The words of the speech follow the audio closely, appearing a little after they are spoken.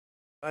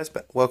Guys,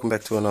 welcome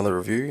back to another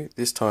review.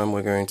 This time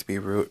we're going to be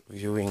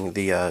reviewing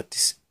the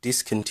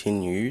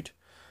discontinued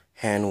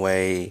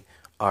hanwise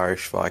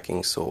Irish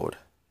Viking sword.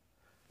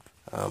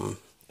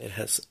 It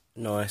has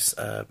nice,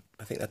 I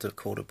think that's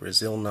called a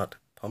Brazil nut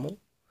pommel,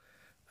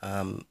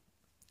 and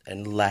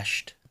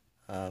lashed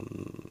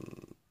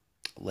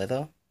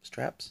leather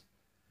straps,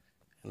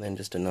 and then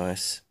just a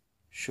nice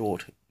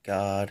short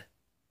guard.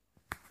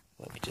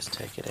 Let me just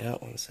take it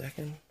out 1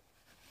 second.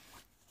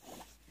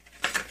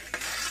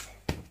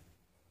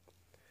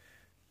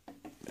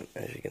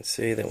 As you can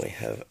see, then we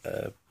have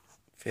a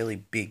fairly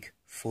big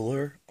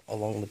fuller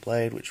along the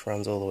blade, which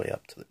runs all the way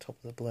up to the top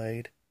of the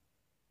blade.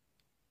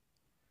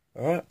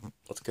 Alright,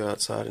 let's go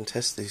outside and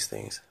test these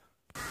things.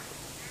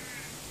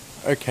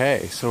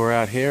 Okay, so we're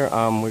out here.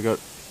 We've got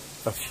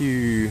a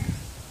few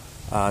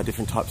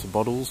different types of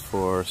bottles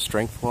for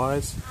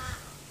strength-wise.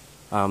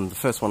 The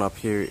first one up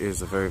here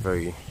is a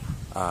very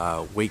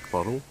weak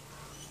bottle,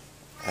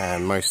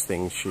 and most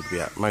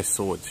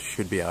swords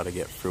should be able to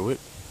get through it.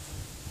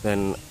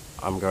 Then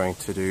I'm going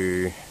to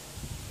do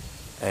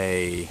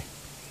a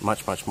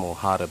much more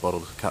harder bottle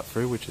to cut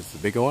through, which is the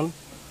bigger one.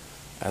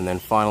 And then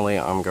finally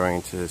I'm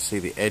going to see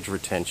the edge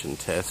retention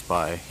test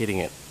by hitting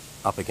it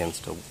up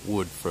against a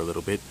wood for a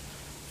little bit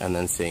and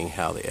then seeing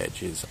how the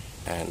edge is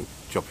and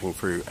dropping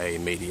through a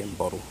medium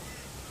bottle.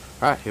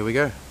 Alright, here we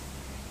go.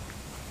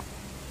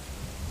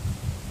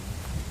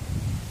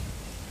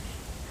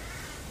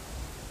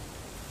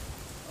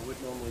 I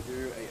would normally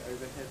do a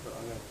overhead, but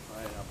I'm going to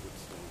try an upward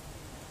swing.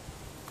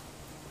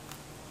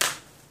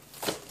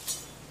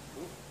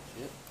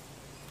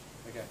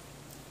 Okay,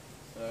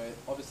 so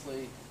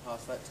obviously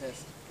past that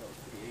test, that was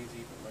pretty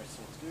easy, but most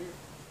swords do.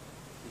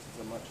 This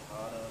is a much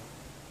harder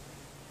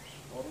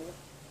bottle,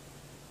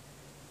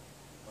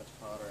 much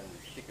harder and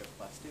thicker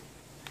plastic.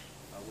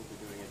 I will be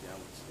doing a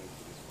downward swing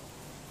for this one.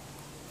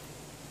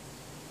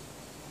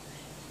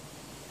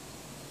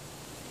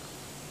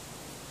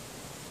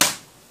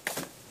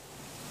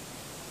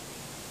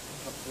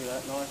 Cut through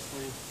that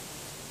nicely.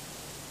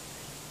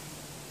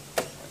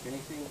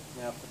 Anything.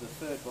 Now for the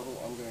third bottle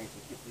I'm going to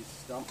hit this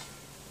stump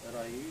that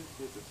I use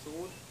with the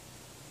sword.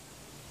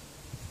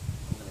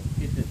 I'm going to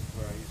hit it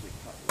where I usually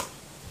cut with.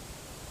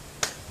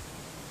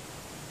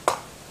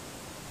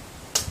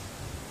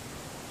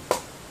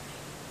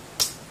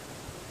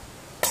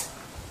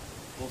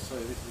 Also,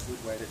 this is a good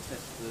way to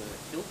test the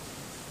hilt.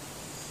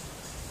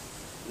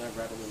 No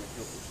rattle in the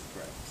hilt, which is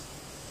great.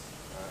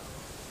 Alright.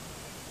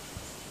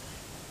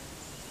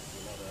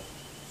 Another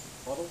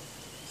bottle.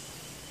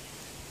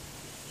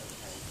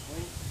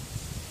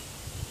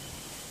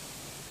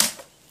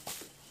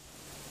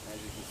 As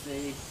you can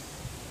see,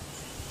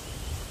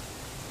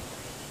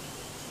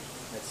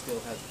 it still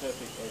has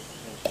perfect edge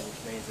retention,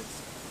 which means it's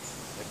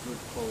a good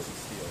quality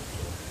steel.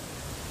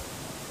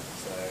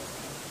 So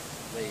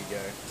there you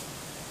go.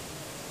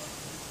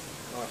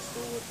 Nice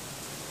sword,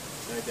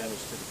 no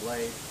damage to the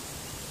blade,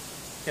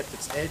 kept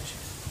its edge.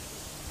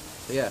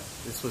 So yeah,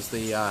 this was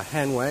the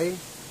hanwise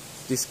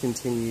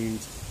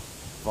discontinued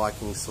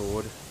Viking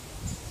sword.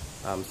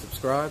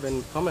 Subscribe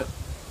and comment.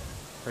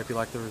 Hope you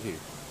like the review.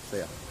 See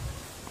ya.